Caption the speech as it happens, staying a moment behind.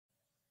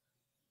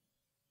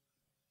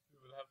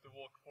have to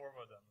walk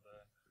forward and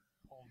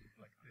hold it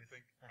like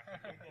this.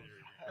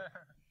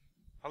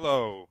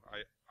 Hello.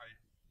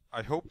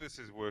 I hope this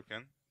is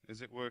working.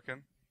 Is it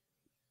working?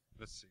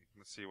 Let's see.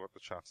 Let's see what the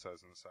chat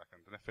says in a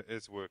second. And if it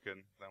is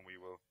working, then we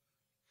will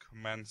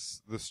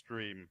commence the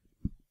stream.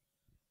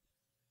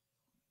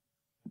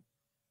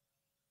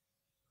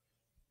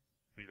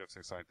 He looks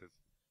excited.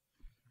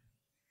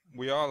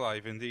 We are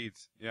live indeed.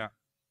 Yeah.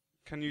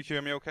 Can you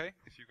hear me okay?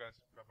 If you guys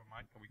grab a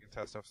mic and we can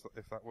test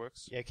if that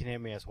works. Yeah, can you hear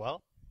me as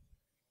well?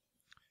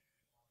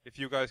 If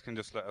you guys can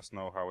just let us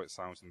know how it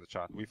sounds in the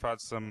chat. We've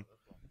had some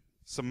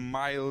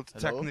mild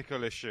Hello?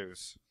 technical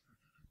issues.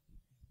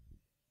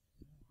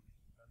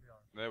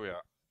 There we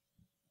are.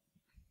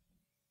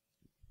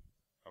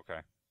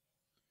 Okay.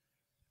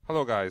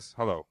 Hello guys,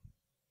 hello.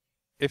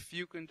 If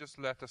you can just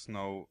let us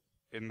know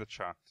in the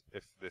chat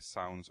if this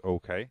sounds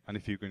okay, and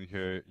if you can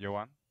hear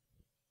Johan.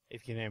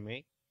 If you can hear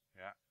me.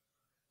 Yeah.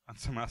 And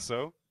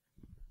Tomasso.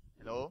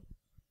 Hello?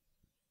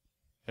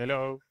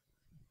 Hello.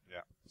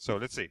 Yeah. So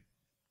let's see.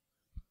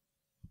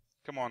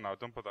 Come on now,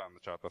 don't put that in the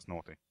chat, that's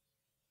naughty.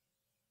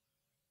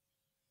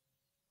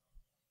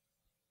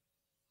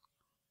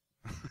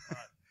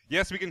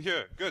 Yes, we can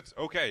hear. Good.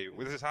 Okay,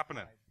 well, this is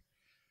happening.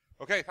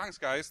 Okay, thanks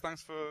guys.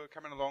 Thanks for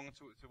coming along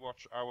to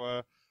watch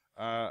our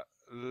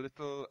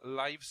little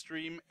live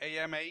stream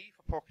AMA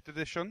for Pocket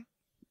Edition.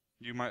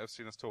 You might have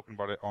seen us talking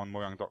about it on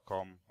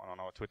mojang.com and on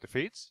our Twitter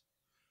feeds.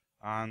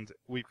 And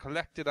we've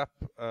collected up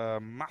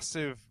a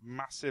massive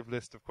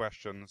list of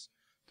questions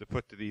to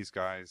put to these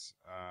guys,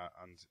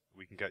 and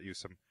we can get you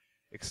some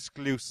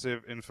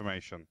exclusive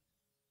information.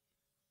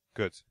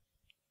 Good.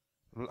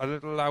 A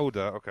little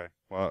louder. Okay.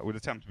 Well, we'll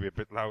attempt to be a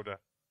bit louder.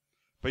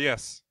 But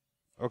yes.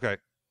 Okay.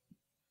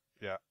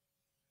 Yeah.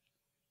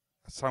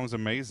 Sounds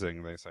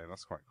amazing, they say.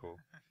 That's quite cool.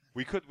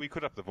 we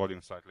could up the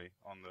volume slightly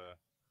on the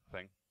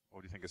thing. Or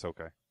do you think it's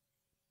okay?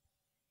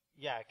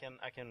 Yeah, I can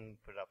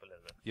put it up a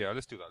little bit. Yeah,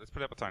 let's do that. Let's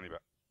put it up a tiny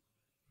bit.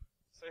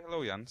 Say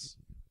hello, Jens.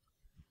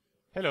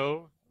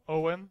 Hello,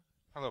 Owen.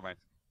 Hello, mate.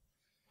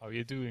 How are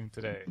you doing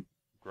today?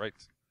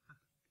 Great.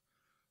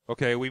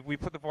 Okay, we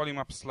put the volume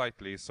up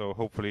slightly, so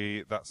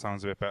hopefully that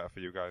sounds a bit better for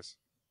you guys.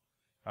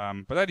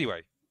 But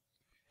anyway,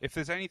 if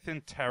there's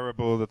anything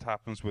terrible that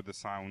happens with the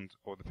sound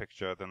or the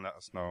picture, then let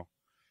us know.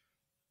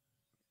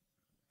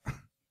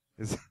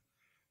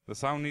 The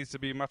sound needs to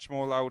be much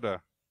more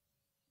louder.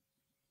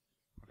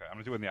 Okay, I'm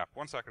going to do it in the app.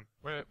 1 second.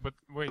 Well, but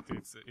wait,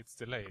 it's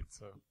delayed,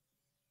 so...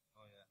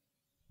 Oh, yeah.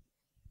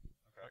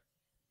 Okay.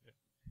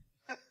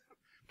 Yeah.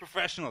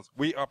 Professionals.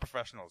 We are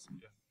professionals.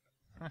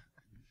 Yeah.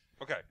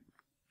 Okay.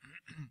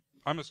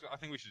 I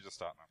think we should just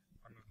start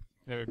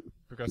now. Yeah,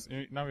 because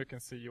now you can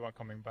see Johan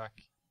coming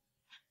back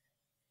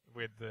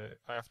with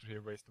after he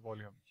raised the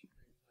volume.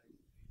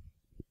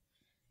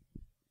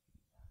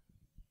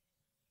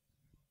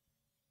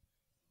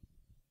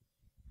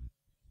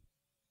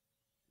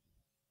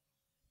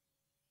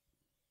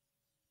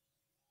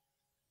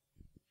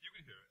 You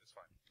can hear it, it's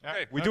fine. Yeah,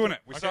 Okay, we're doing it.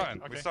 We're okay,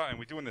 starting. okay. We're starting.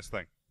 We're doing this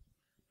thing.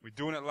 We're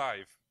doing it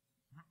live.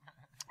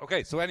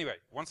 Okay, so anyway,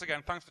 once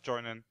again, thanks for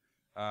joining.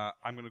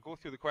 I'm going to go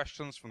through the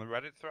questions from the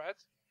Reddit thread,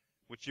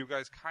 which you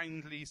guys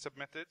kindly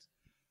submitted,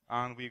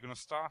 and we're going to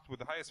start with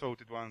the highest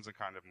voted ones and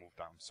kind of move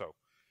down. So,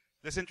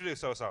 let's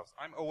introduce ourselves.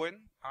 I'm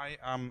Owen. I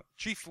am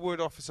Chief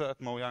Word Officer at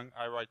Mojang.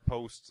 I write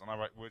posts and I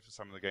write words for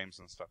some of the games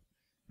and stuff.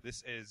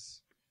 This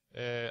is...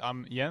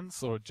 I'm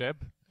Jens, or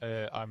Jeb.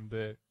 I'm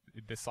the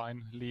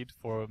design lead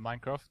for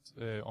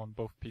Minecraft on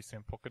both PC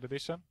and Pocket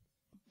Edition.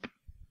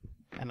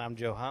 And I'm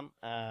Johan,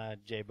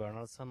 J.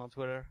 Bernaldson on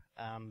Twitter,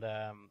 and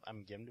I'm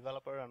a game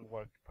developer and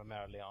work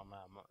primarily on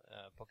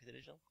Pocket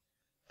Edition.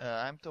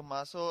 I'm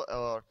Tommaso,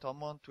 or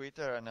Tom on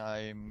Twitter, and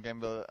I'm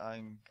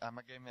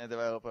a game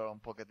developer on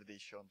Pocket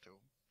Edition too.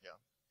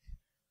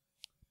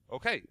 Yeah.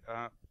 Okay,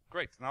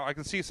 great. Now I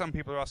can see some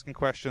people are asking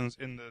questions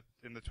in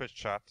the Twitch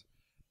chat.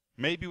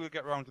 Maybe we'll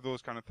get around to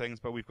those kind of things,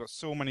 but we've got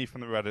so many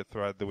from the Reddit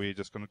thread that we're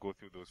just going to go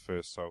through those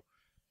first. So,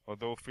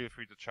 although feel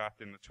free to chat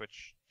in the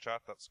Twitch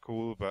chat, that's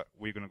cool, but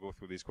we're going to go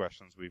through these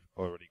questions we've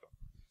already got.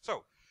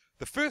 So,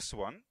 the first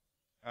one,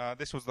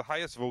 this was the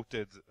highest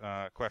voted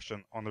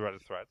question on the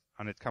Reddit thread,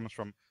 and it comes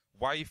from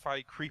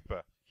Wi-Fi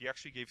Creeper. He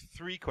actually gave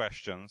 3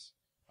 questions,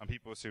 and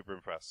people were super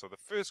impressed. So the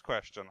first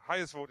question,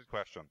 highest voted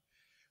question,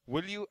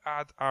 will you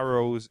add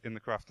arrows in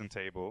the crafting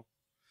table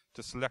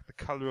to select the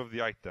color of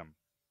the item?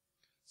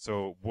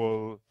 So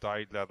wool,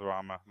 dyed leather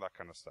armor, that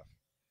kind of stuff.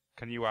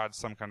 Can you add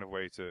some kind of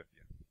way to...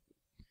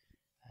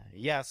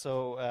 Yeah,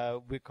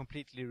 so we're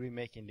completely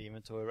remaking the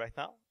inventory right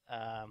now.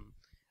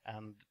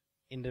 And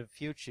in the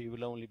future, you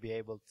will only be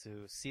able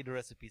to see the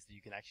recipes that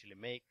you can actually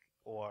make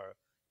or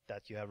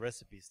that you have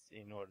recipes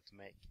in order to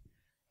make.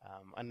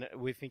 And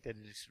we think that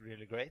it is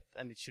really great,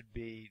 and it should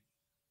be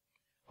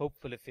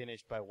hopefully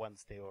finished by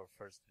Wednesday or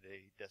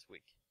Thursday this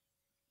week.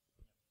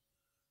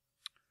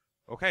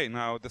 Okay,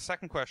 now the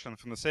second question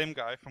from the same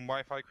guy, from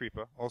Wi-Fi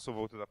Creeper, also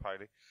voted up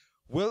highly.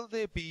 Will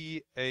there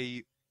be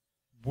a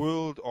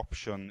world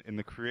option in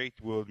the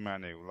Create World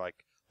menu,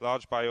 like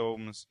large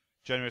biomes,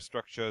 generate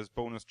structures,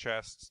 bonus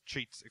chests,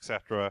 cheats,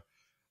 etc.,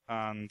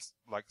 and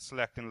like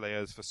selecting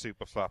layers for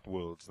super flat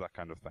worlds, that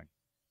kind of thing.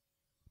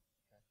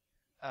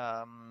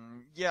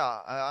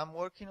 I'm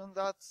working on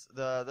that.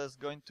 There's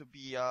going to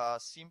be a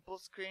simple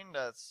screen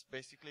that's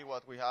basically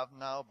what we have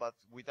now, but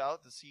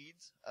without the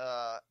seeds.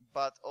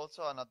 But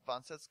also an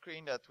advanced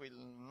screen that will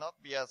not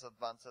be as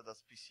advanced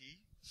as PC.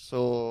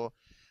 So,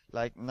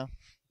 like, no,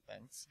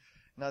 thanks.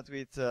 Not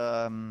with,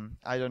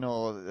 I don't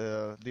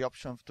know, the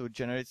option to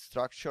generate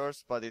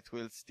structures, but it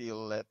will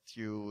still let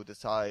you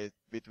decide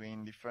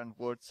between different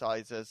word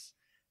sizes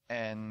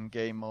and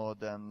game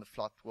mode and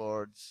flat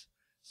words.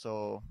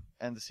 So,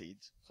 and the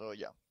seeds. So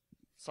yeah,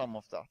 some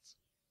of that.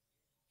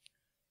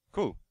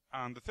 Cool.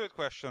 And the third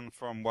question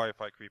from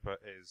Wi-Fi Creeper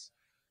is,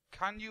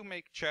 can you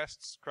make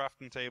chests,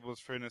 crafting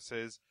tables,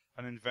 furnaces,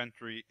 and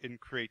inventory in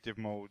creative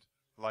mode,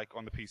 like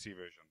on the PC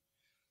version?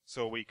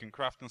 So we can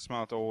craft and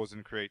smelt ores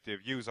in creative,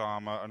 use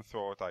armor, and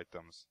throw out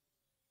items.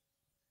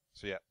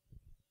 So yeah,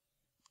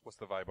 what's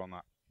the vibe on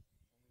that?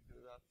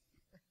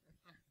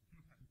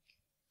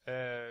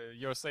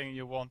 You're saying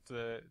you want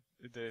the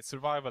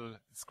survival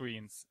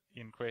screens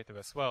in creative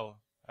as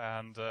well,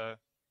 and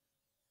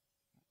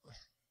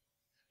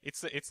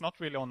it's not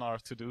really on our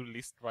to-do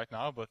list right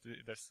now, but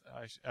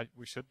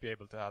we should be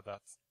able to add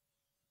that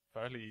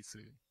fairly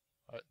easily,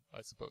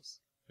 I suppose.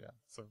 Yeah,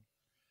 so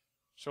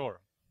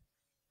sure.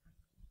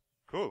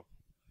 Cool.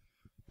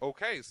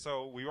 Okay,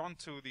 so we're on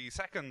to the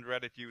second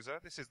Reddit user.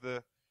 This is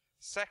the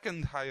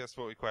second highest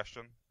voted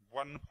question.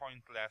 1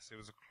 point less. It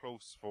was a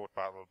close vote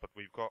battle, but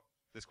we've got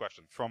this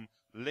question from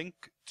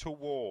Link to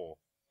War,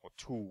 or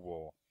To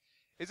War.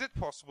 Is it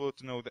possible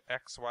to know the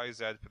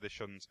XYZ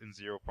positions in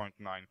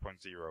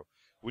 0.9.0?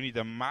 We need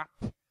a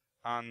map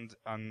and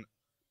an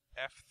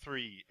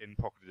F3 in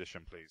Pocket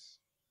Edition, please.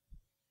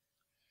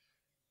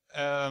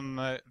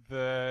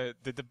 The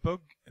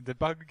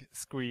debug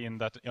screen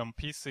that on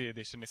PC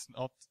edition is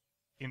not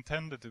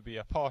intended to be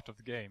a part of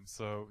the game,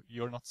 so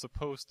you're not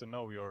supposed to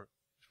know your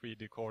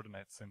 3D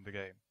coordinates in the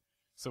game.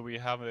 So we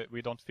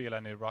don't feel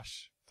any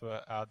rush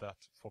to add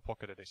that for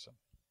Pocket Edition.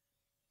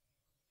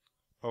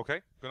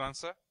 Okay, good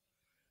answer.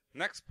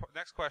 Next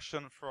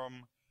question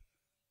from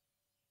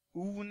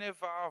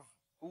Univava.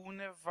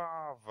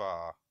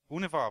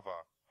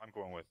 I'm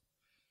going with.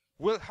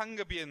 Will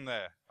hunger be in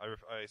there?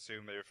 I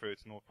assume they refer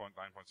to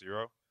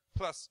 0.9.0.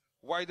 Plus,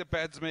 why do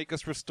beds make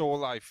us restore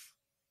life?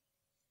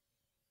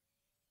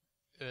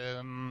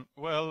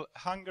 Well,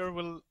 hunger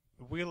will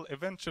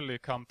eventually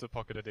come to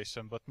Pocket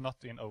Edition, but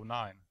not in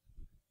 09.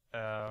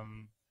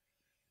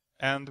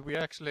 And we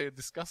actually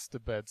discussed the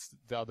beds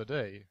the other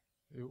day.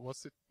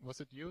 Was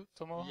it you,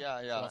 Tomo?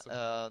 Yeah.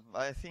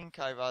 I think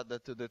I've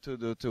added to the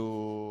to-do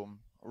to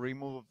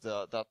remove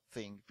that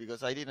thing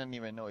because I didn't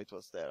even know it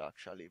was there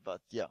actually.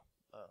 But yeah,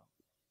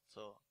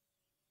 so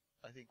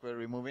I think we're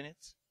removing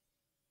it.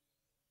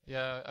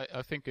 Yeah,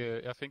 I think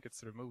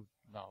it's removed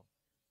now.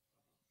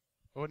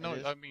 Oh no,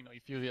 I mean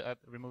if you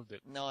removed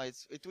it. No,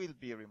 it will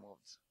be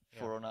removed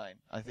for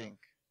 09, I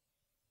think.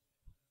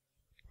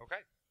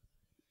 Okay.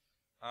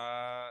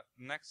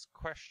 Next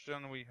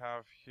question we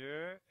have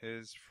here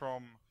is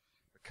from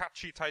a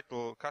catchy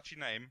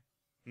name,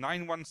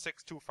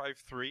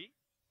 916253.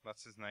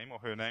 That's his name or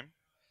her name.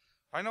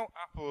 I know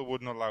Apple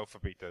wouldn't allow for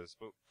betas,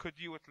 but could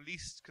you at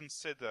least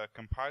consider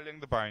compiling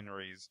the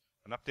binaries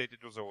and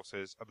updated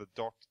resources of the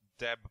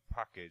 .deb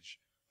package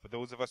for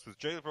those of us with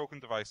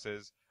jailbroken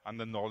devices and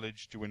the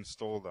knowledge to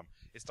install them?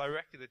 It's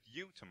directed at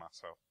you,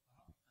 Tomasso.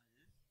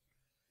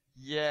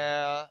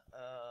 Yeah,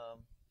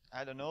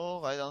 I don't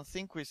know. I don't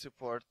think we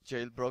support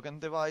jailbroken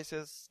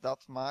devices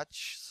that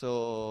much,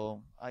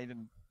 so I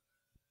don't.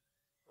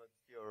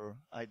 What's your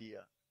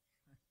idea?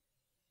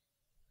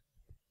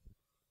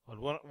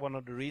 Well, one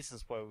of the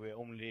reasons why we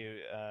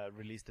only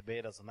release the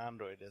betas on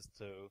Android is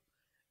to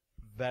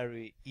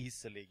very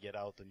easily get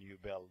out a new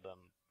build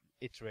and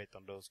iterate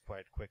on those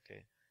quite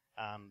quickly.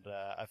 And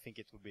I think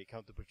it would be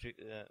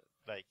counterproductive.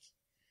 Like,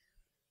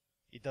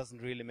 it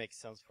doesn't really make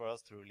sense for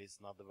us to release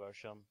another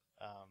version.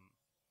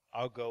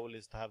 Our goal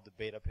is to have the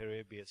beta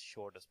period be as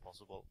short as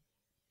possible.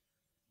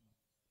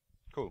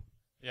 Cool.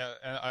 Yeah,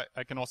 and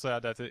I can also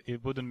add that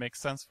it wouldn't make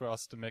sense for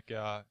us to make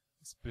a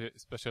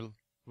special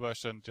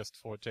version just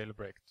for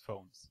jailbreak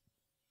phones.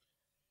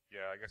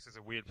 Yeah, I guess it's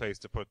a weird place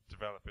to put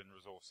developing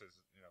resources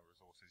you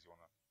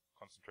want to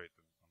concentrate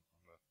on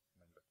the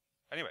main bit.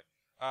 Anyway,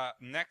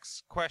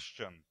 next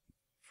question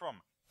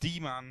from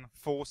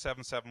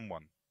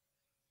dman4771.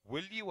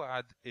 Will you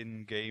add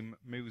in-game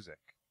music?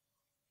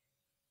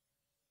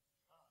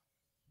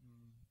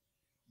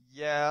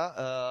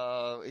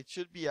 Yeah, it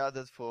should be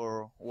added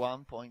for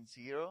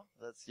 1.0.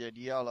 That's the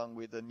idea, along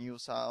with the new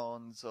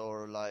sounds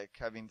or like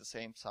having the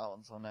same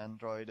sounds on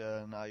Android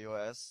and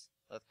iOS,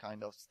 that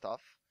kind of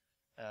stuff.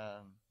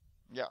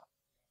 Yeah,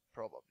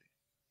 probably.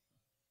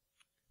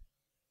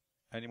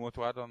 Any more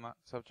to add on that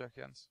subject,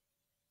 Jens?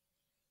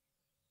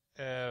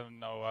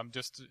 No, I'm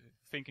just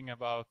thinking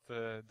about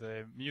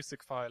the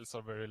music files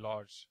are very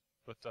large,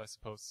 but I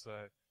suppose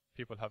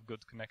people have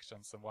good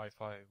connections and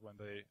Wi-Fi when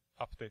they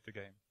update the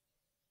game.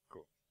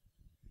 Cool.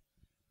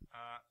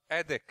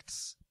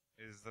 Edicts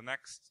is the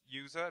next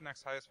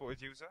highest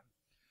voted user.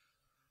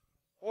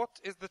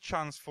 What is the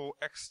chance for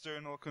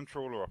external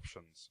controller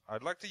options?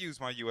 I'd like to use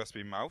my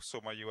USB mouse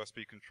or my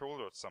USB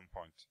controller at some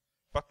point.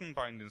 Button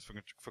bindings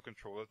for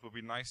controllers would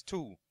be nice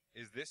too.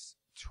 Is this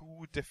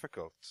too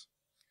difficult?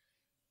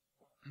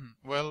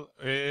 Well,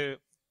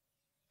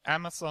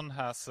 Amazon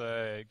has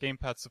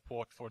gamepad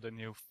support for the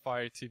new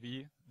Fire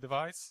TV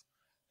device.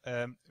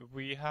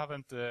 We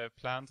haven't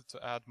planned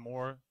to add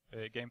more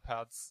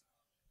gamepads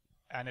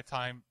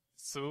anytime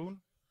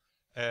soon,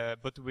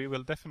 but we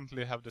will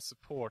definitely have the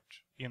support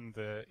in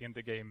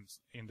the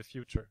games in the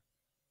future.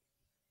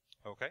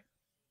 Okay,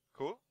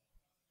 cool.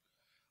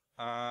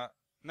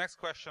 Next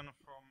question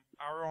from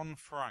Aaron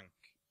Frank.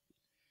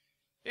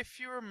 If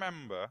you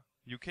remember,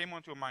 you came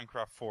onto a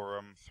Minecraft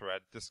forum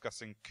thread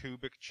discussing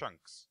cubic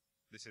chunks.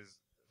 This is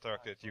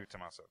directed at you,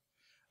 Tomasso.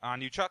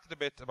 And you chatted a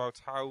bit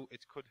about how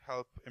it could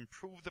help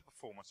improve the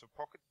performance of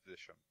Pocket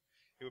Edition.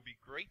 It would be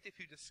great if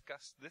you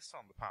discussed this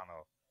on the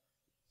panel.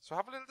 So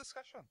have a little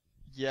discussion.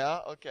 Yeah,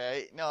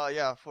 okay. No,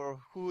 yeah, for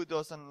who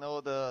doesn't know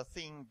the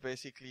thing,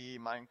 basically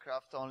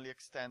Minecraft only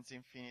extends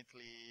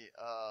infinitely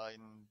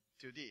in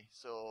 2D,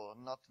 so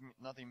not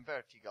in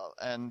vertical.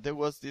 And there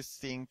was this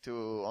thing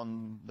too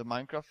on the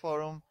Minecraft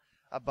forum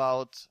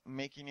about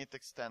making it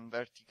extend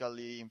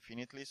vertically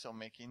infinitely, so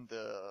making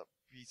the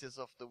pieces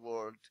of the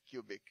world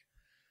cubic.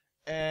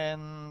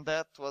 And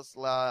that was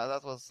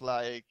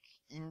like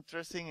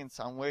interesting in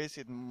some ways.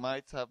 It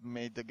might have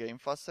made the game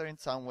faster in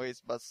some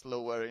ways, but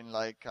slower in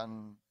like a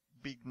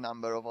big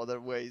number of other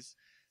ways.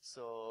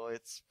 So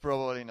it's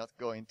probably not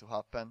going to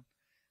happen.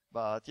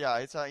 But yeah,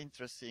 it's an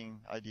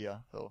interesting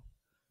idea. So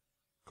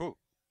cool.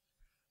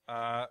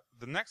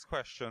 The next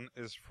question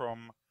is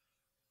from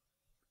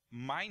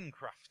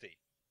Minecrafty.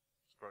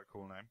 It's quite a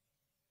cool name.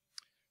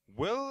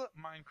 Will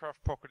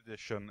Minecraft Pocket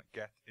Edition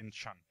get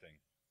enchanting?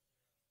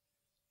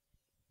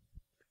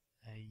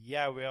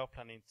 Yeah, we are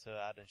planning to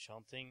add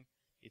enchanting.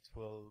 It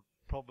will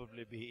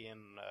probably be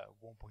in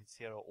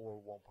 1.0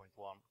 or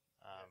 1.1.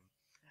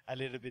 A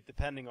little bit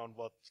depending on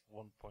what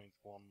 1.1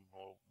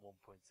 or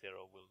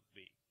 1.0 will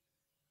be.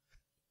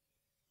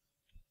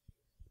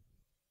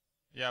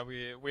 Yeah,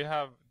 we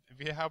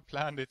have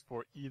planned it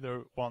for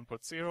either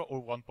 1.0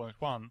 or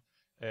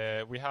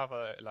 1.1. We have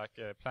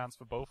plans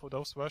for both of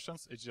those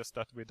versions. It's just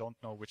that we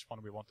don't know which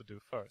one we want to do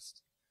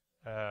first.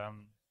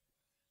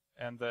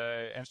 And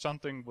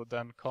enchanting would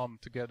then come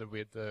together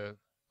with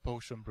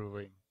potion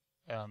brewing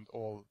and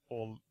all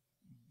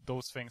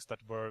those things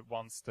that were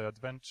once the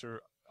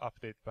adventure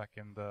update back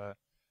in the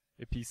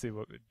PC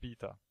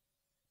beta.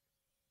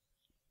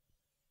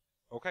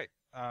 Okay.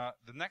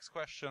 The next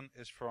question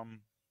is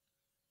from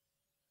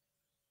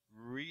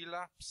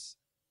Relapsing.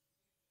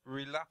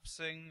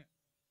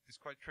 It's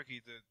quite tricky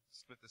to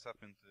split this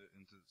up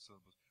into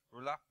syllables.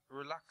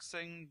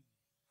 Relaxing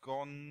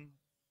gone.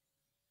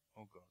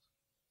 Oh god.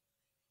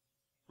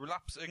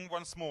 Relapsing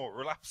once more.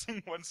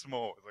 Relapsing once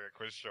more. It's like a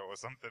quiz show or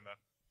something.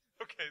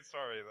 Okay,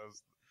 sorry. That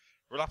was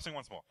relapsing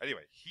once more.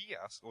 Anyway, he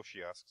asks, or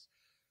she asks,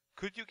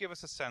 could you give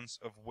us a sense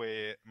of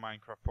where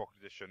Minecraft Pocket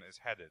Edition is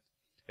headed?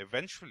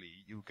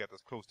 Eventually, you'll get as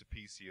close to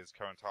PC as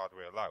current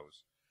hardware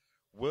allows.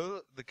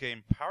 Will the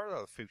game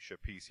parallel future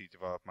PC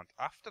development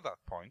after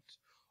that point,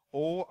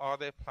 or are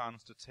there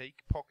plans to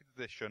take Pocket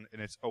Edition in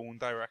its own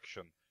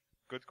direction?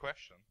 Good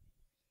question.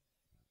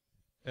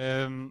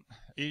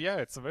 Yeah,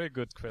 it's a very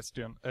good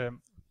question.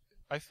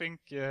 I think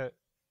the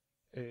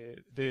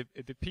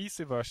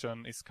PC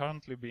version is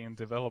currently being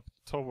developed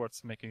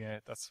towards making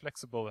it as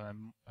flexible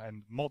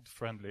and mod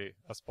friendly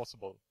as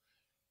possible,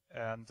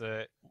 and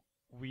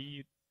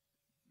we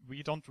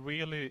don't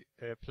really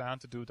plan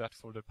to do that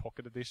for the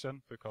Pocket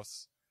Edition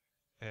because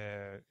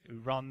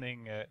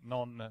running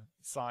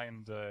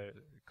non-signed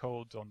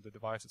code on the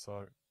devices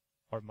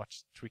are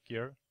much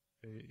trickier,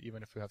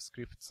 even if we have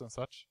scripts and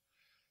such.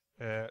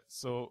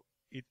 So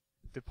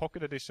the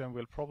Pocket Edition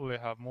will probably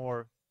have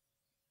more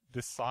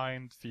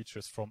designed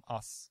features from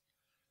us,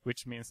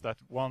 which means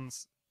that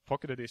once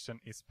Pocket Edition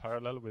is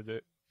parallel with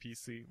the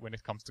PC when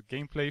it comes to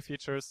gameplay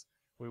features,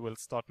 we will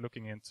start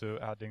looking into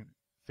adding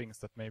things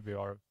that maybe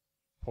are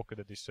Pocket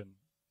Edition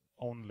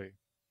only.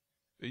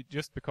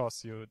 Just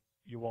because you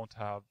won't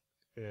have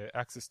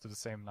access to the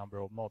same number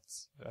of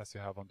mods as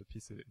you have on the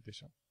PC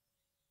edition.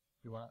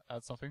 You want to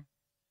add something?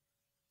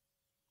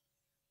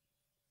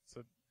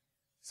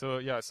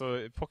 So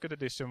Pocket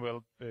Edition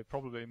will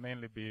probably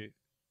mainly be,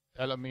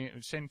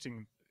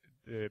 changing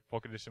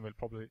Pocket Edition will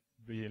probably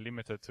be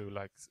limited to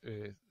like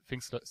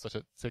things such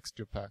as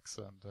texture packs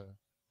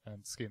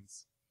and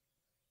skins.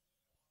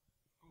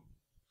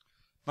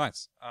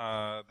 Nice.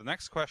 The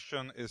next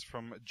question is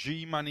from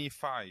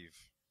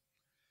GMoney5.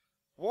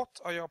 What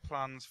are your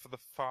plans for the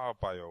far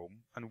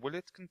biome, and will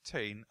it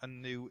contain a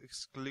new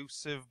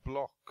exclusive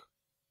block?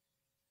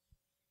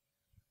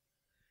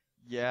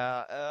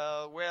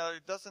 yeah, well,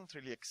 it doesn't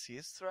really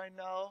exist right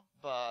now,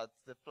 but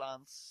the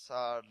plans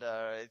are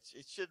there.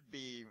 It should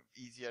be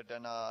easier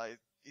than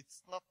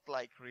it's not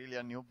like really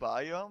a new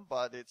biome,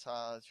 but it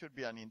should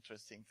be an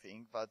interesting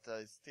thing. But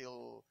it's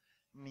still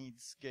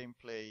needs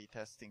gameplay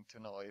testing to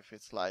know if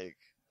it's like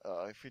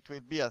if it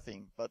will be a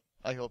thing. But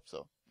I hope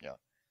so. Yeah,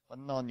 but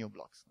no new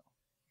blocks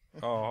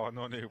now. Oh,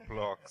 no new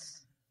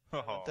blocks. I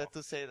Oh. wanted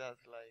to say that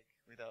like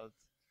without.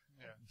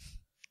 Yeah.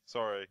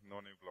 Sorry, no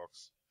new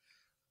blocks.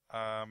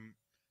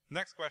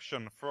 Next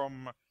question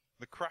from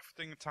the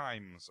Crafting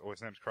Times, or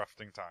his name's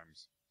Crafting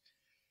Times.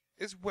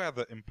 Is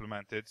weather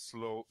implemented,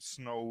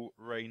 snow,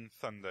 rain,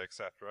 thunder,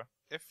 etc.?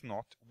 If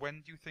not,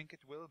 when do you think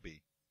it will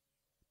be?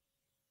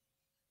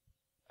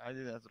 I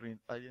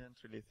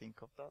didn't really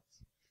think of that.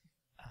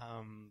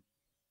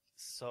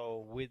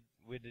 So with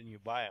the new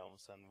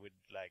biomes and with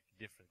like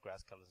different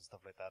grass colors and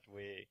stuff like that,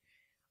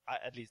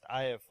 at least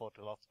I have thought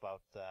a lot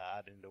about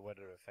adding the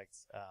weather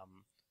effects.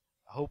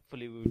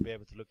 Hopefully we will be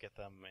able to look at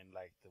them in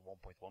like the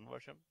 1.1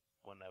 version,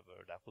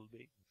 whenever that will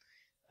be,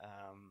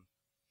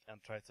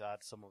 and try to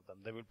add some of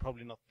them. They will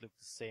probably not look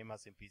the same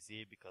as in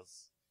PC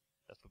because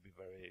that would be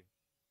very,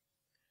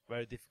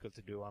 very difficult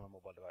to do on a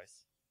mobile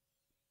device.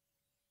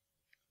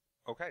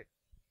 Okay.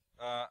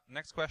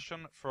 Next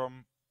question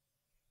from...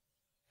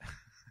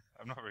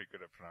 I'm not very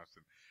good at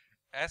pronouncing.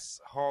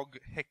 S-Hog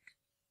Hick.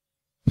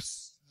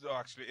 Oh,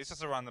 actually, it's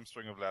just a random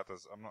string of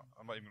letters. I'm not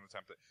even going to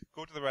attempt it.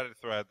 Go to the Reddit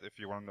thread if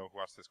you want to know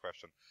who asked this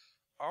question.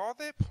 Are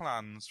there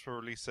plans for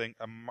releasing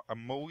a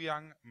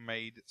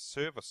Mojang-made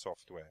server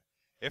software?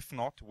 If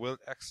not, will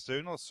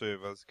external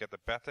servers get a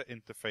better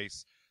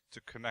interface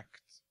to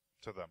connect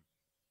to them?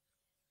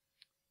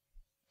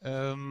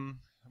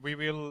 We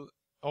will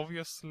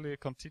obviously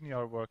continue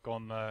our work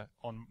on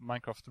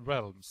Minecraft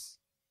Realms,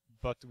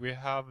 but we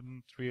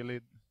haven't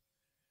really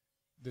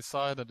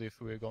decided if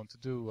we're going to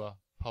do a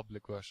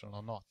public version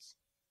or not.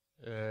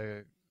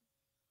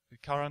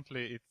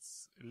 Currently,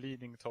 it's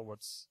leaning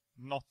towards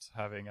not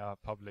having a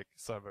public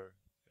server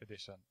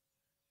edition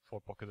for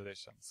Pocket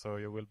Edition. So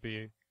you will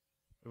be,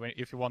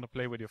 if you want to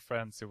play with your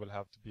friends, you will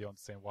have to be on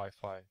the same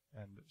Wi-Fi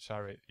and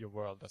share your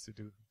world as you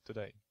do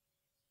today.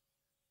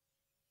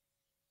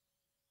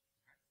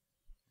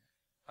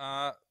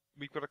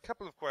 We've got a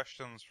couple of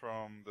questions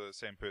from the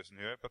same person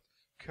here, but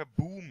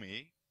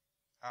Kaboomi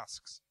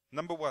asks,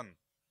 number 1,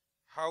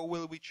 how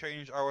will we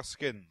change our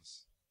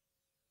skins?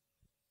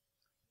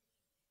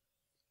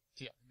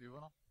 Yeah, do you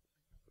wanna?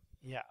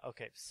 Yeah,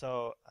 okay.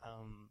 So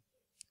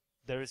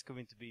there is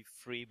going to be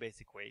 3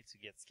 basic ways to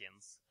get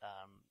skins.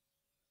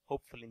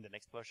 Hopefully in the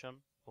next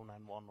version,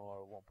 0.91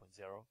 or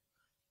 1.0.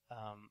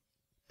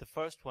 The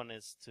first one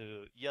is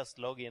to just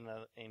log in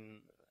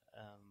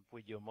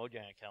with your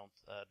Mojang account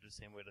the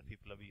same way that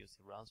people have used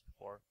the rounds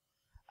before,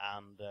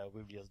 and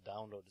we'll just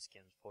download the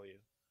skins for you.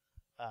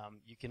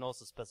 You can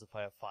also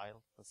specify a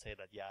file and say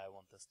that, yeah, I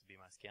want this to be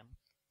my skin.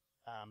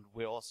 And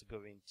we're also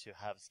going to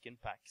have skin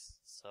packs.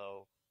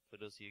 So for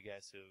those of you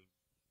guys who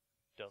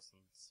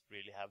doesn't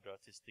really have the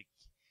artistic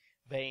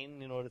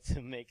vein in order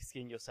to make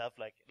skin yourself,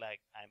 like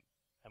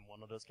I'm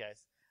one of those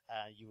guys,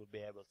 you will be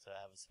able to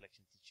have a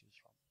selection to choose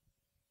from.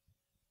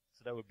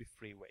 So that would be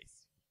 3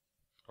 ways.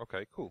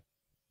 Okay, cool.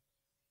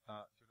 Do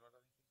you know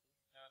anything?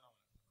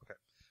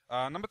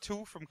 Okay. Number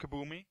 2 from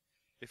Kaboomi.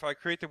 If I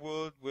create a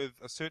world with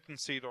a certain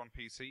seed on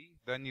PC,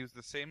 then use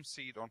the same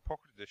seed on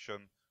Pocket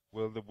Edition,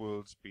 will the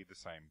worlds be the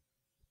same?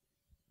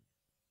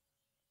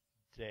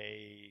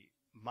 They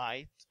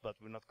might, but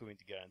we're not going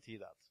to guarantee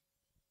that.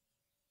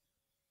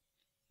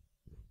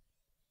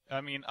 I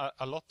mean,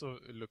 a lot of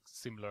it looks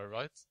similar,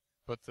 right?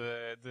 But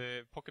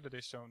the Pocket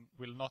Edition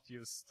will not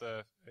use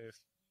the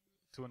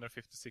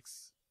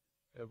 256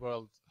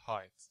 world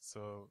height,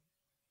 so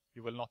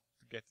you will not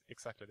get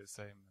exactly the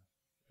same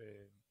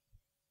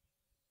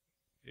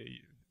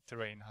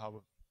terrain.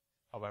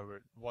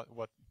 However,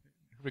 what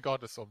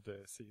regardless of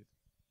the seed.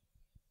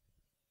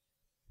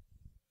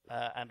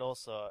 And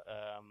also,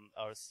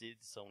 our seed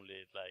is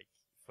only like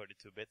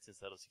 32 bits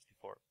instead of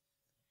 64.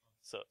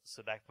 So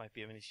that might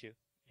be an issue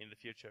in the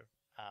future.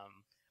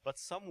 But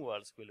some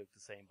worlds will look the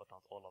same, but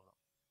not all of them.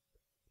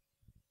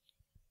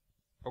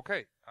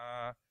 Okay.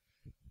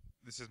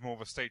 This is more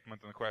of a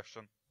statement than a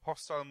question.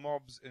 Hostile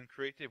mobs in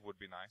creative would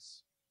be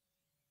nice.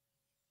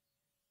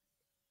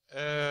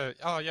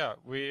 Yeah,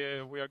 we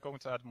are going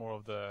to add more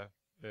of the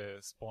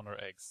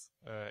spawner eggs,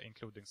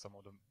 including some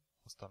of the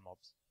hostile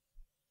mobs.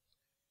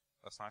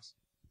 That's nice.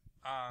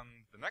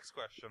 And the next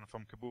question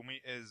from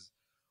Kaboomi is,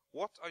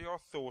 what are your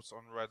thoughts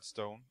on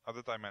Redstone,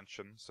 other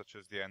dimensions such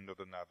as the end of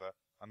the Nether,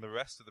 and the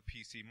rest of the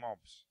PC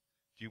mobs?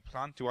 Do you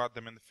plan to add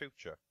them in the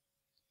future?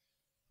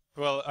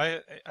 Well,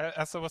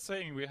 as I was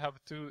saying, we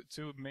have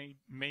two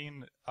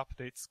main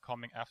updates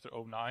coming after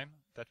 09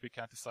 that we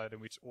can't decide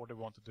in which order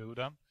we want to do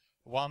them.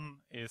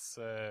 One is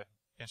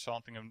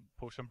enchanting and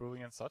potion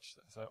brewing and such,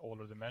 as I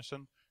already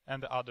mentioned,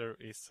 and the other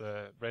is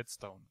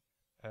Redstone.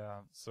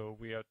 So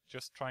we are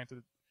just trying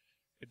to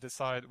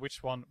decide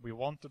which one we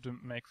want to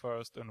make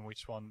first and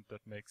which one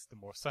that makes the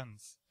more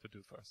sense to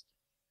do first.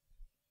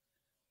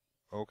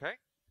 Okay.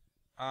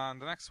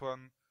 And the next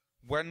one,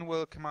 when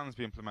will commands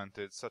be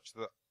implemented such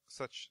as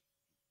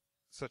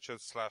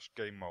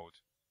 /game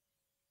mode?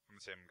 From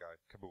the same guy,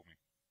 Kaboomi.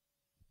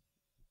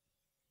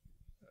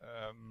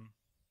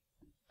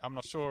 I'm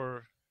not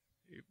sure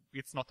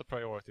it's not a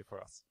priority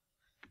for us.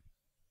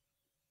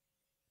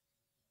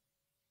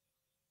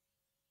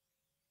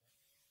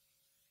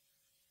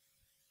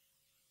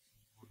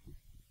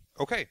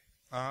 Okay.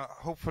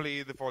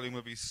 Hopefully the volume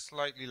will be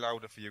slightly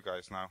louder for you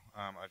guys now.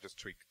 I've just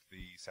tweaked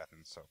the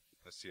settings, so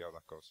let's see how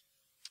that goes.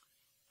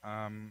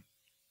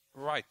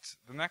 Right.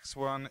 The next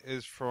one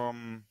is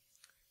from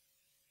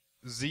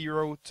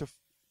 0 to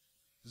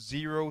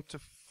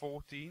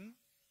 14,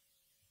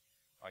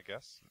 I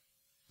guess.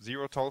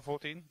 0 tall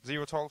 14?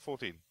 0 tall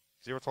 14.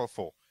 0 tall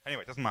 4.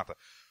 Anyway, it doesn't matter.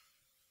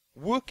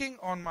 Working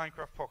on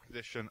Minecraft Pocket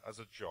Edition as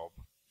a job,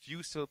 do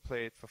you still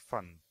play it for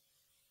fun?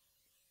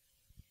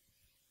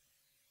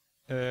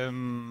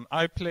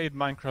 I played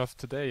Minecraft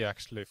today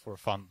actually for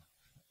fun.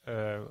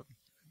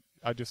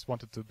 I just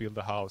wanted to build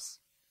a house,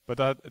 but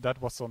that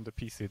was on the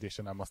PC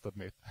edition, I must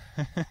admit.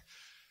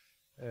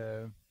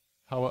 How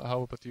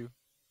about you?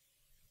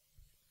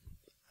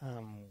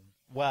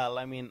 Well,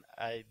 I mean,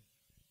 I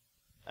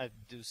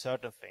do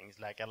certain things.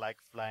 Like I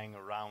like flying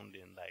around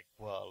in like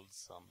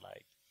worlds. I'm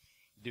like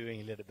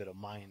doing a little bit of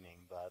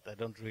mining, but I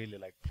don't really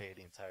like play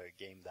the entire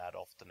game that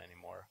often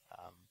anymore.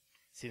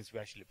 Since we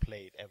actually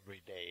play it every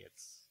day,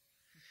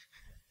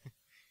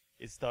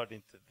 it's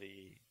starting to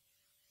be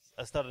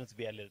a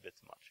little bit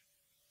too much.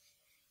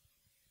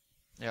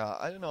 Yeah,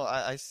 I don't know.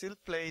 I still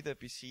play the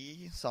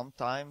PC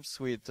sometimes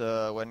with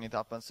when it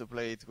happens to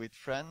play it with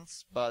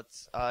friends,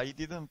 but I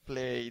didn't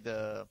play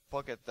the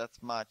Pocket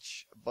that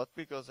much, but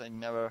because I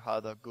never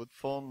had a good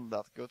phone,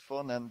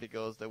 and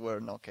because there were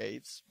no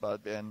arcades,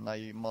 but then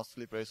I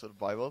mostly play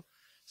survival,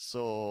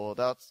 so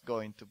that's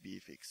going to be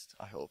fixed,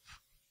 I hope.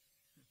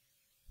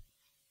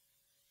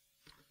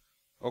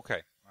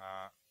 Okay.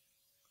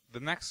 The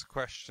next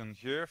question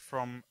here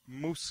from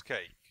Moose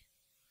Cake.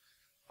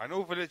 I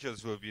know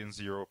villagers will be in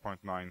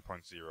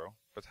 0.9.0,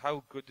 but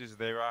how good is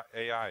their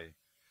AI?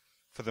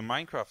 For the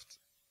Xbox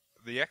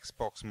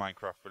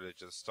Minecraft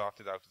villagers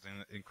started out as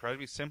an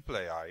incredibly simple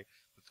AI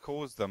that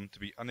caused them to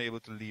be unable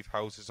to leave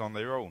houses on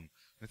their own.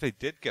 And if they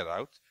did get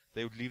out,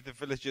 they would leave the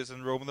villages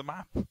and roam the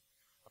map.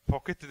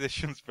 Pocket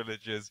Edition's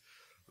villagers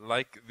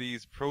like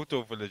these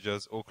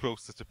proto-villagers or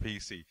closer to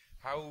PC.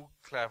 How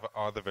clever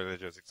are the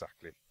villagers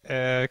exactly?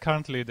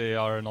 Currently they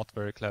are not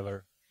very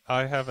clever.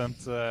 I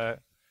haven't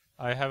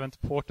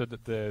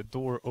ported the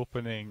door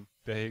opening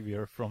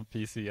behavior from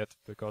PC yet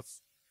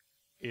because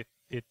it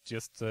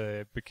just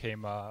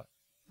became a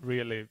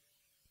really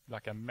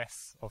like a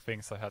mess of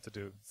things I had to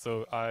do.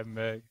 So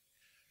I'm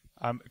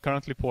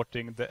currently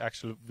porting the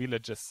actual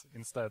villages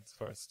instead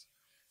first.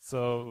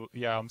 So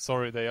yeah, I'm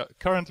sorry, they are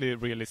currently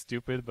really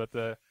stupid, but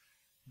the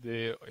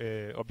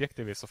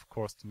objective is of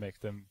course to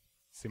make them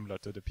similar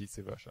to the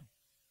PC version.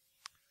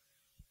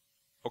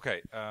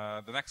 Okay,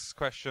 the next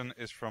question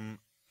is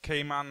from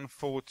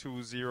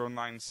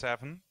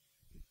Kman42097.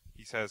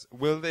 He says,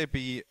 will there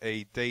be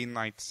a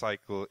day-night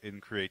cycle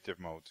in creative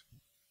mode?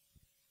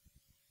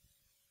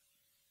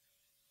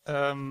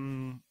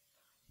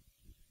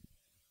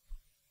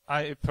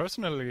 I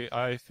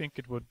think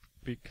it would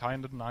be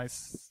kind of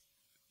nice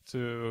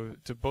to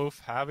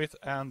both have it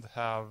and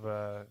have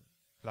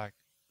like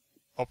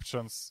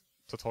options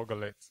to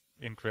toggle it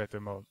in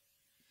creative mode.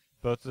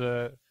 But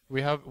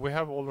we have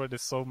already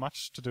so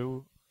much to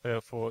do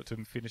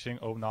to finishing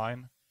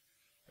 09.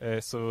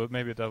 So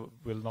maybe that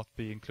will not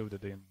be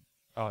included in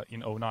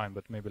 09,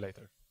 but maybe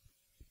later.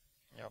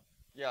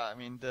 Yeah, I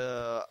mean,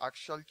 the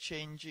actual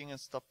changing and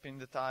stopping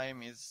the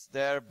time is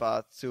there,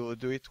 but to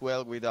do it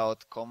well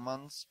without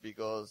commands,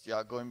 because,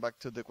 yeah, going back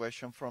to the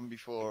question from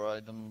before,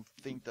 I don't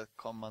think that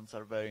commands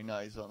are very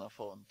nice on a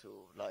phone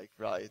to, like,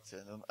 write,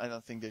 and I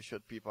don't think they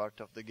should be part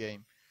of the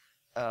game.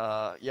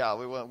 Yeah,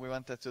 we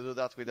wanted to do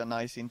that with a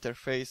nice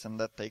interface, and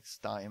that takes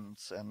time,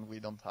 and we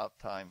don't have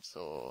time,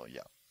 so,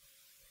 yeah.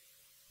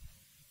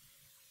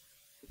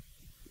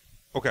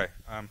 Okay,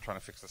 I'm trying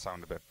to fix the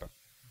sound a bit, but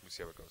we'll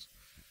see how it goes.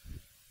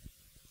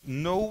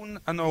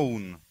 Known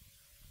Unknown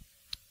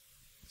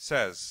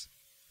says,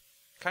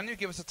 can you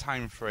give us a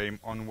time frame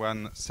on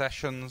when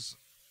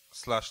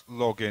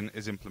sessions/login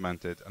is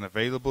implemented and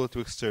available to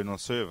external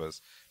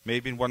servers,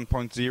 maybe in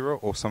 1.0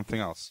 or something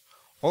else?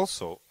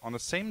 Also, on the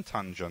same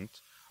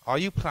tangent, are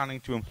you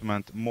planning to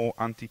implement more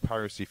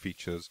anti-piracy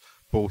features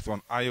both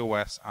on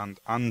iOS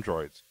and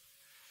Android?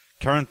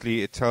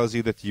 Currently, it tells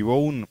you that you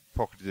own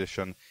Pocket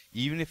Edition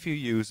even if you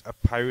use a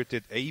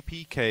pirated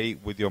APK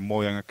with your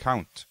Mojang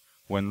account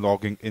when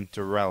logging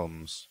into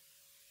Realms.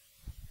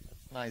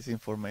 Nice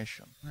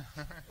information.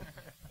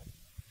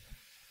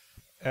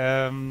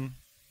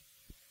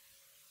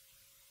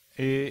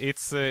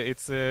 It's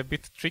a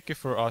bit tricky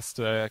for us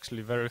to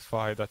actually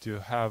verify that you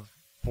have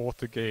bought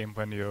the game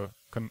when you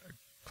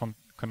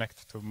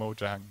connect to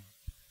Mojang.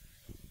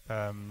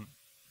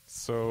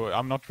 So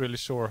I'm not really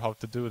sure how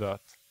to do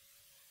that.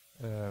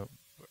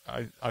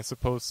 I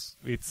suppose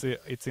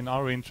it's in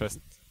our interest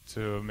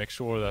to make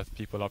sure that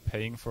people are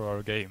paying for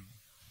our game,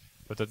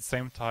 but at the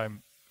same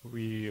time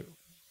we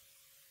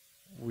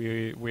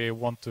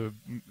want to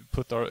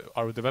put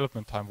our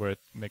development time where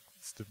it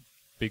makes the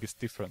biggest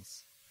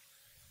difference.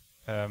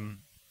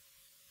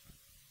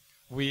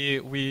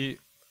 if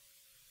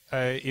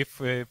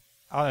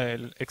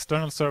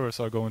external servers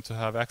are going to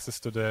have access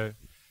to the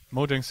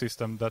Mojang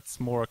system, that's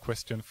more a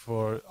question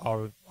for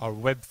our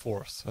web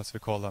force, as we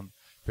call them,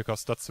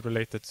 because that's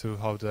related to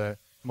how the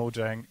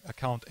Mojang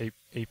account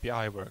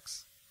API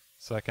works.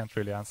 So I can't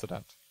really answer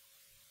that.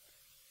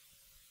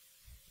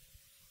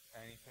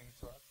 Anything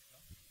to add? No?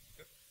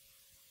 Good.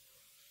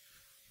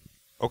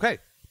 Okay.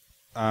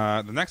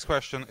 The next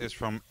question is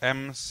from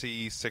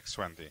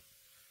MC620.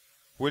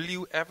 Will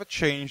you ever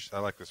change... I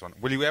like this one.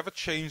 Will you ever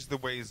change the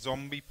way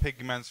zombie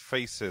pigmen's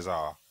faces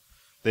are?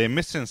 They're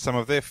missing some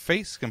of their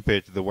face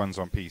compared to the ones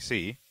on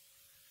PC.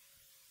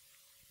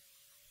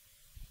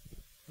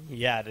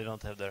 Yeah, they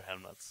don't have their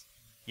helmets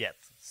yet.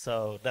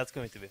 So that's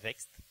going to be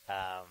fixed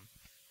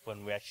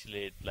when we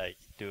actually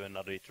do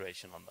another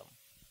iteration on them.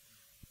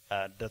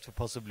 That will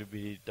possibly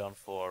be done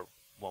for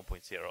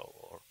 1.0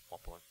 or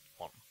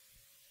 1.1.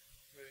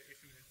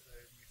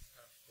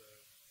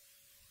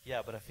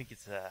 Yeah, but I think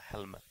it's a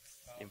helmet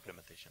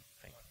implementation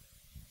thing.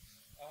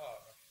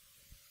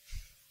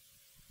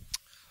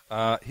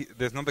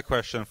 There's another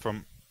question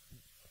from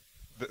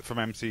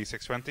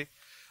MC620.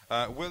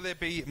 Will there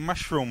be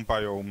mushroom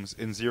biomes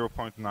in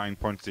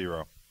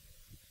 0.9.0?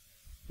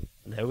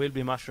 There will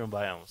be mushroom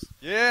biomes.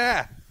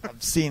 Yeah!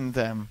 I've seen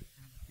them.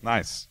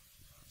 Nice.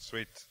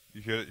 Sweet.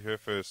 You hear it here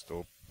first,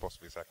 or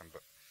possibly second.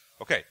 But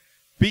okay.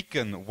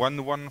 Beacon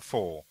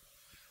 114.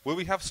 Will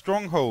we have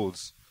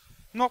strongholds?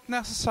 Not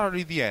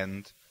necessarily the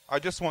end. I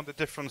just want the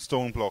different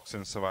stone blocks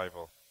in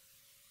survival.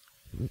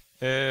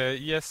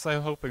 Yes,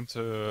 I'm hoping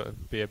to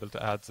be able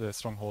to add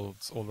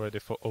strongholds already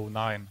for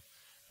 09.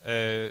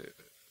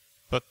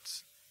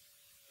 But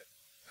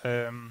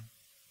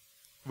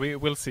we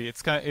will see.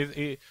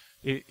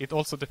 It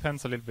also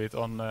depends a little bit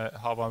on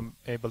how I'm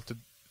able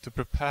to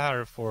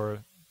prepare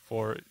for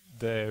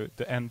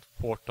the end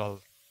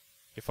portal,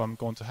 if I'm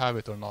going to have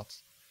it or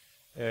not.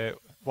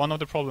 One of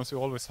the problems we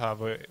always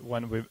have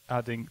when we're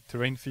adding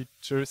terrain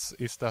features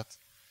is that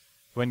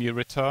when you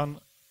return,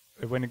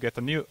 when you get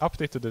a new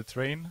update to the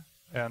terrain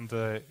and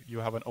you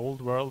have an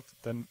old world,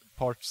 then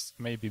parts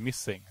may be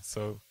missing.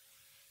 So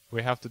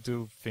we have to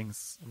do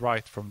things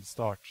right from the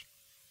start,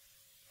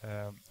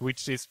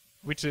 which is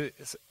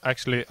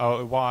actually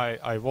why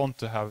I want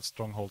to have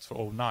strongholds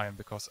for 09,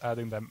 because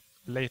adding them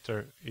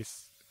later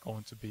is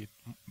going to be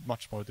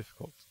much more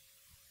difficult.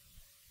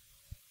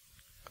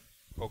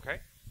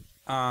 Okay.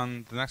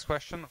 And the next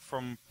question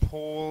from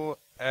Paul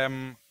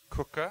M.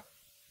 Cooker.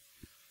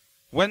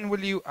 When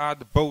will you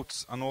add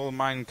boats and all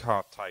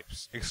minecart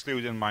types,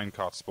 excluding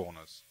minecart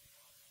spawners?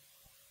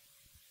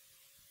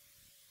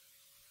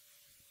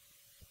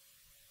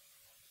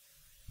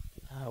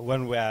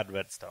 When we add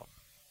redstone.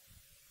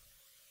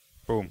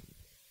 Boom.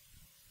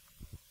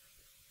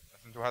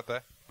 Nothing to add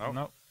there? No?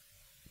 No.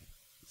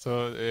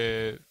 So,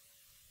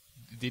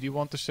 did you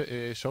want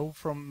to show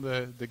from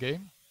the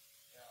game?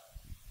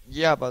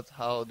 Yeah, but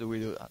how do we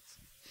do that?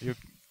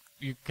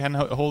 You can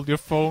hold your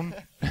phone.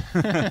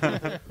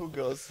 Who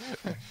goes?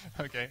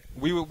 Okay.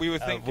 We were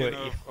thinking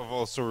of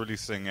also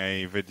releasing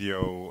a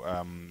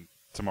video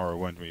tomorrow,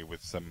 weren't we,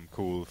 with some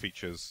cool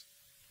features?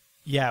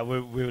 Yeah, we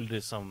will do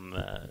some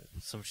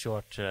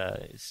short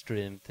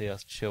stream to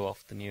just show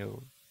off the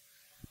new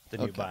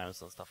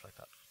biomes and stuff like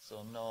that.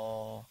 So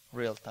no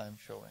real-time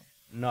showing.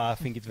 No, I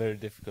think it's very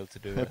difficult to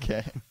do.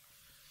 Okay.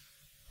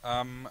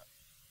 Do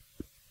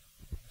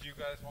you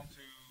guys want to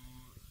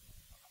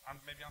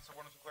maybe answer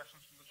one or two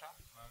questions from the chat?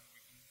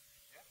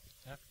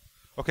 Yeah.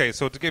 Okay,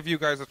 so to give you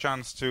guys a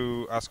chance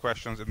to ask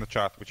questions in the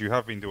chat, which you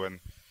have been doing,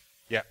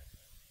 yeah,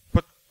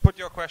 put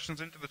your questions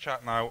into the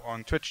chat now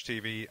on Twitch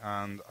TV,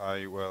 and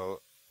I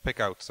will pick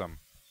out some.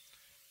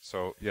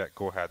 So yeah,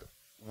 go ahead.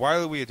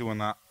 While we are doing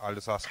that, I'll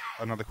just ask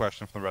another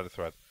question from the Reddit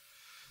thread.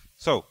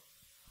 So,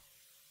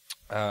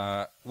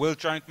 will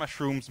giant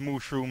mushrooms,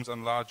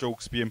 and large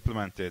oaks be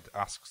implemented?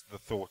 Asks the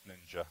Thought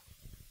Ninja.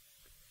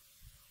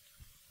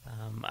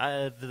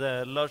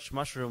 The large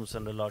mushrooms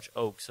and the large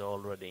oaks are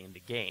already in the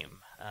game.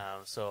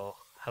 So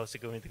how's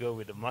it going to go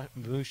with the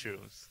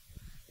mushrooms?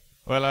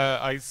 Well,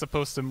 I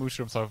suppose the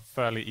mushrooms are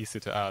fairly easy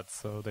to add,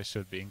 so they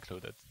should be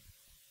included.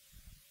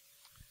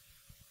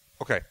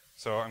 Okay,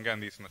 so I'm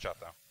getting these from the chat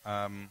now.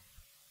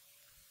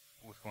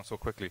 It's going so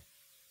quickly.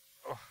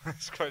 Oh,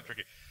 it's quite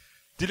tricky.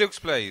 Deluxe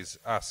Plays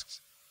asks,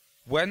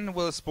 when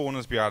will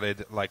spawners be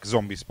added like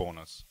zombie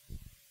spawners?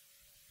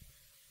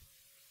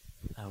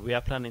 We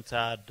are planning to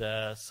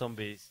add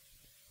zombie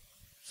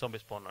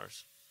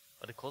spawners.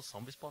 Are they called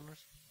zombie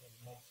spawners?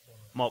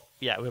 Mob.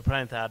 Yeah, we're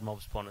planning to add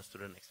mob spawners to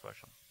the next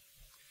version.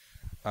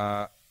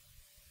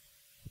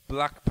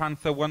 Black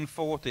Panther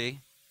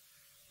 140.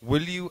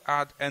 Will you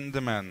add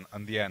Endermen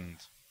and the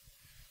end?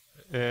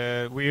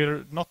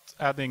 We're not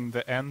adding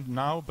the end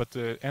now, but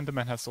the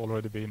Enderman has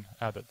already been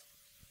added.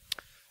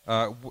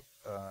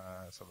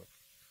 Let's have a look.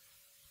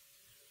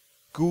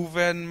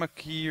 Guven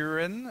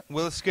McKieran,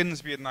 will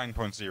skins be at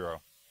 9.0?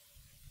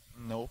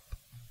 Nope.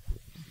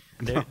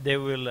 They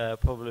will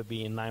probably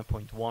be in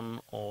 9.1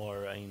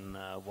 or in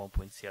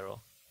 1.0,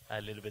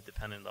 a little bit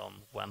depending on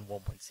when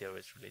 1.0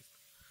 is released.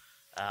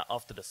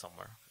 after the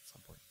summer at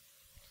some point.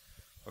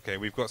 Okay,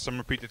 we've got some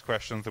repeated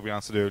questions that we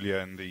answered earlier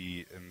in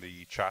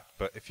the chat,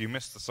 but if you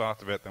missed the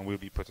start of it, then we'll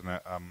be putting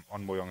it on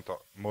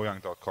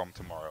mojang.com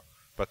tomorrow.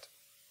 But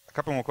a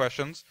couple more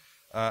questions.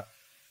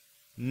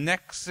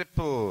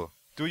 Nexipple,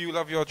 do you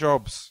love your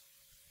jobs?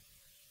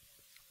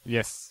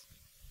 Yes.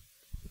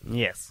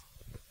 Yes.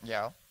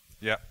 Yeah.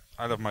 Yeah,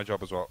 I love my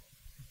job as well.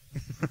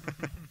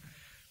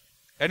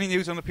 Any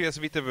news on the PS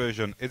Vita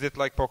version? Is it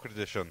like Pocket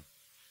Edition?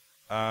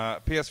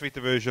 PS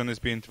Vita version is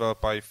being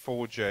developed by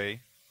 4J,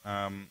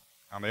 and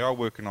they are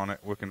working on it,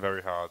 working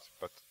very hard,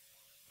 but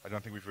I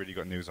don't think we've really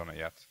got news on it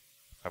yet,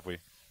 have we?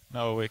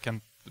 No, we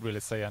can't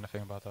really say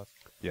anything about that.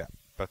 Yeah,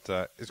 but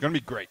it's going to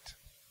be great.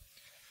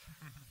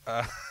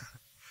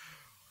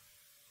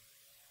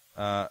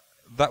 That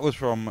was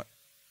from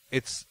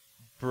It's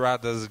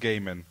Brothers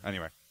Gaming.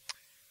 Anyway.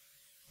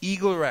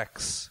 Eagle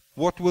Rex,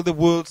 what will the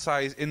world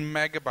size in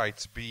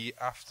megabytes be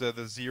after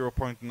the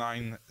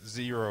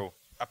 0.90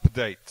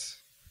 update?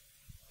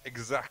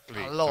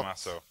 Exactly, A lot.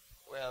 Tomasso.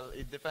 Well,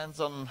 it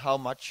depends on how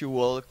much you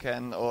walk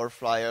and or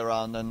fly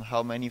around and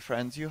how many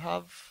friends you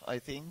have, I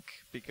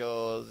think,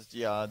 because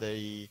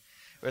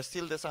we're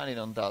still deciding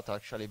on that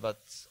actually, but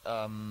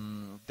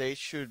they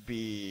should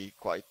be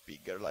quite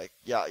bigger. Like,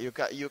 yeah, you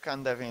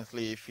can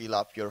definitely fill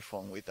up your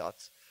phone with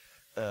that.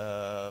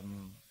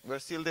 We're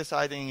still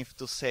deciding if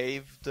to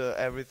save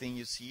everything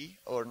you see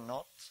or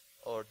not,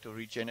 or to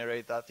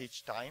regenerate that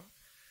each time,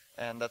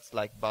 and that's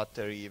like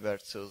battery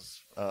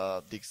versus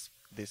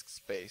disk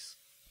space.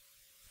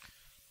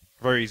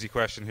 Very easy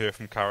question here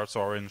from Carrots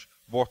Orange.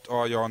 What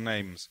are your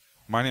names?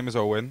 My name is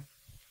Owen.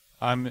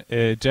 I'm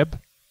Jeb.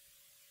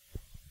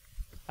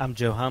 I'm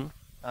Johan.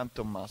 I'm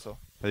Tomasso.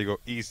 There you go,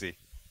 easy.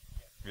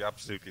 We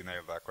absolutely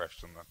nailed that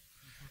question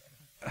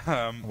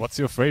then. What's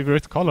your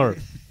favorite color?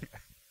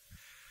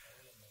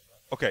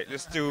 Okay,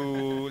 let's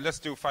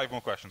do 5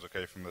 more questions,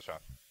 okay, from the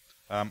chat.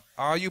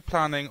 Are you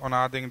planning on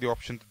adding the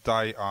option to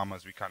dye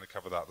armors? We kind of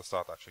covered that at the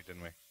start, actually,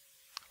 didn't we?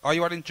 Are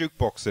you adding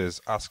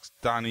jukeboxes? Asks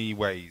Danny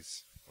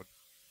Ways.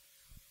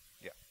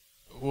 Yeah.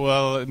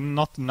 Well,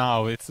 not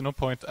now. It's no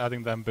point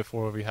adding them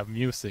before we have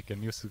music,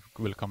 and music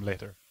will come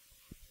later.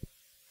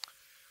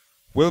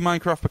 Will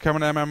Minecraft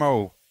become an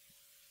MMO?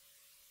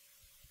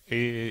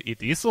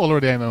 It is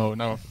already MMO.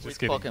 No, just With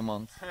kidding.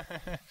 Pokemon.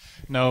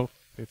 No,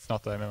 it's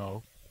not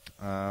MMO.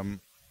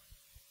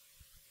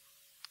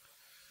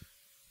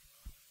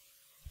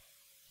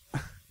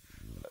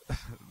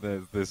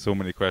 There's so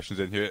many questions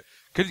in here.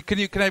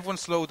 Can everyone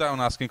slow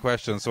down asking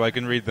questions so I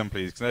can read them,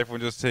 please? Can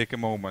everyone just take a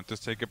moment,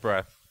 just take a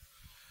breath?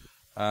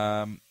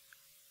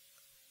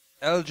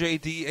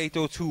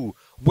 LJD802,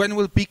 when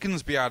will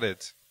beacons be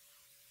added?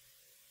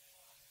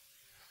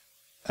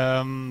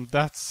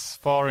 That's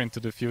far into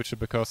the future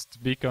because the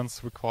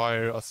beacons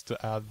require us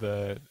to add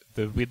the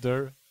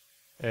wither,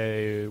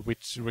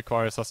 which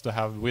requires us to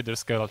have wither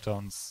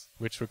skeletons,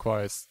 which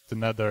requires the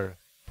nether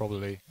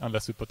probably,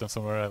 unless we put them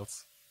somewhere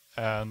else.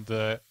 And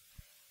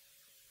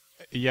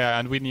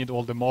and we need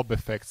all the mob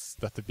effects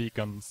that the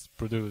beacons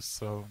produce.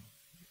 So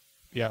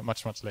yeah,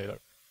 much later.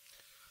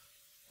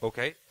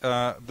 Okay.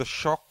 The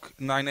Shock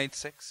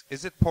 986.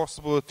 Is it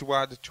possible to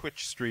add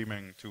Twitch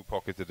streaming to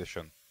Pocket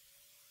Edition?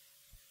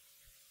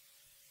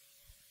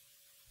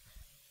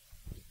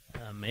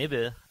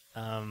 Maybe.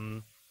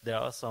 There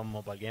are some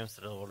mobile games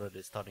that are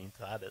already starting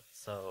to add it.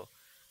 So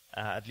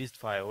at least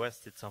for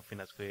iOS, it's something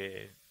that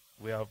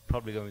we are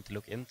probably going to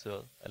look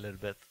into a little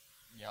bit.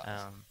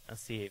 Yeah. And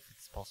see if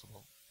it's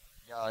possible.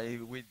 Yeah,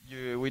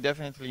 we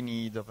definitely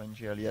need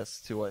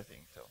OpenGLES too, I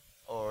think, so.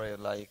 Or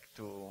like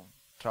to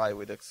try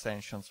with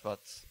extensions,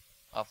 but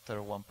after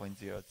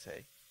 1.0, I'd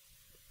say.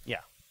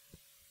 Yeah.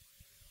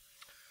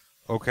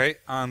 Okay,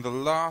 and the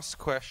last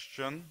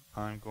question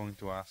I'm going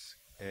to ask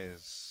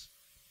is...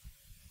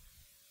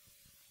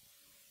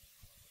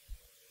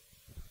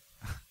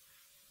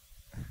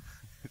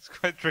 It's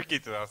quite tricky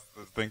to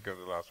think of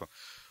the last one.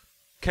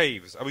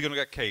 Caves. Are we going to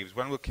get caves?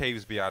 When will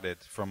caves be added?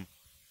 From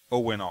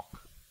Owen.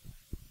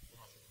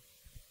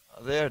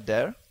 They're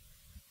there,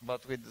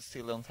 but we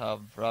still don't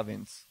have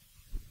ravines.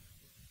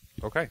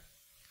 Okay.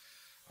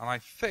 And I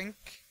think...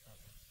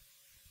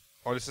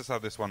 Oh, let's just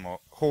have this one more.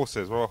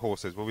 Horses. What about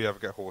horses? Will we ever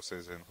get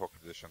horses in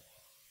Pocket Edition?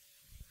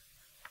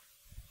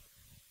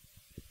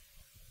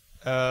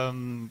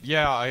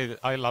 Yeah,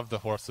 I love the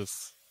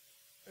horses.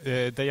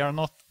 They are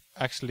not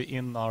actually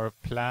in our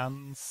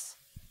plans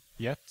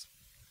yet.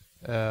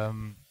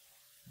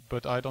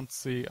 But I don't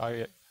see...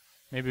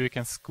 maybe we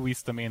can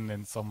squeeze them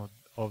in some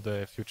of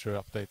the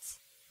future updates.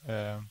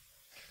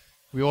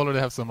 We already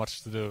have so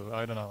much to do.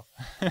 I don't know.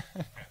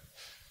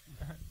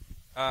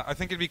 I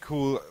think it'd be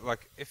cool,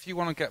 like, if you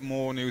want to get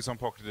more news on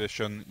Pocket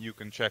Edition, you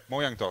can check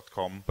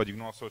mojang.com, but you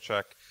can also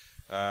check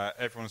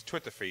everyone's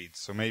Twitter feeds.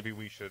 So maybe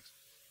we should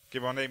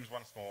give our names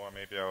once more, and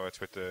maybe our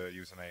Twitter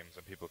usernames,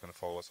 and people can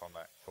follow us on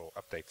that for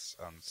updates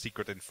and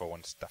secret info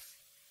and stuff.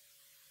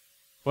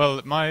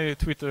 Well, my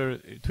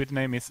Twitter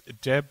name is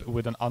Jeb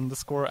with an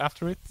underscore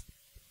after it.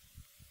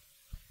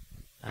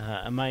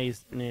 And mine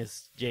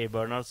is Jay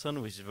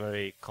Bernhardsson, which is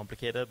very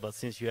complicated. But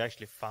since you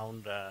actually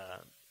found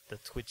the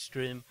Twitch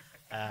stream,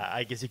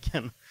 I guess you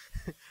can,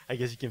 I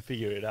guess you can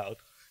figure it out.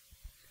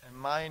 And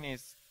mine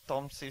is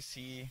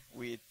TomCC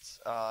with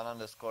an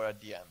underscore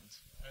at the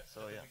end.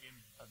 So yeah,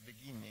 at the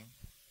beginning.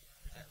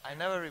 I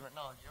never remember.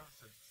 No,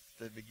 yours is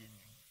the beginning.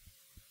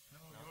 No,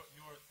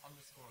 your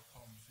underscore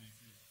Tom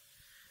CC.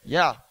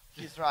 Yeah,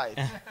 he's right.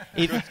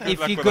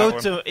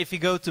 If you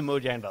go to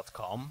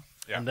mojang.com,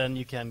 Yeah. and then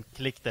you can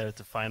click there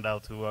to find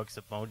out who works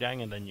at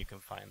Mojang, and then you can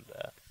find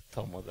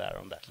Tomo there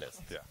on that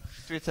list. Yeah.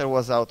 Twitter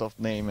was out of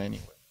name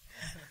anyway.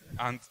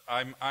 And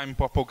I'm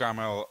Popo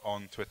Gamel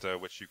on Twitter,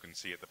 which you can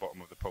see at the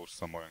bottom of the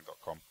post on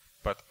Moyang.com.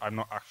 But I'm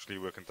not actually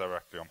working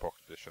directly on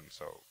Pocket Edition,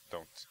 so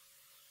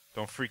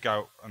don't freak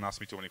out and ask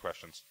me too many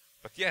questions.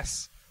 But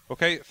yes,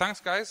 okay,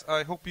 thanks guys.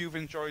 I hope you've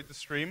enjoyed the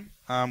stream.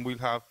 We'll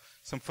have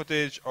some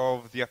footage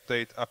of the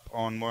update up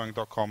on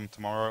Moyang.com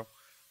tomorrow,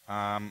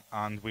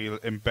 and we'll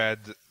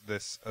embed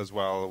this as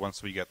well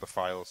once we get the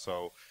file.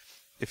 So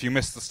if you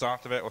missed the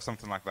start of it or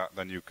something like that,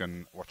 then you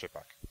can watch it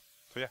back.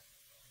 So yeah,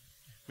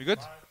 we good?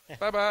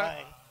 Bye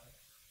bye.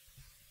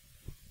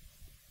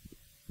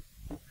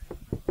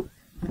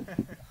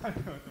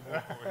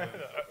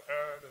 Bye.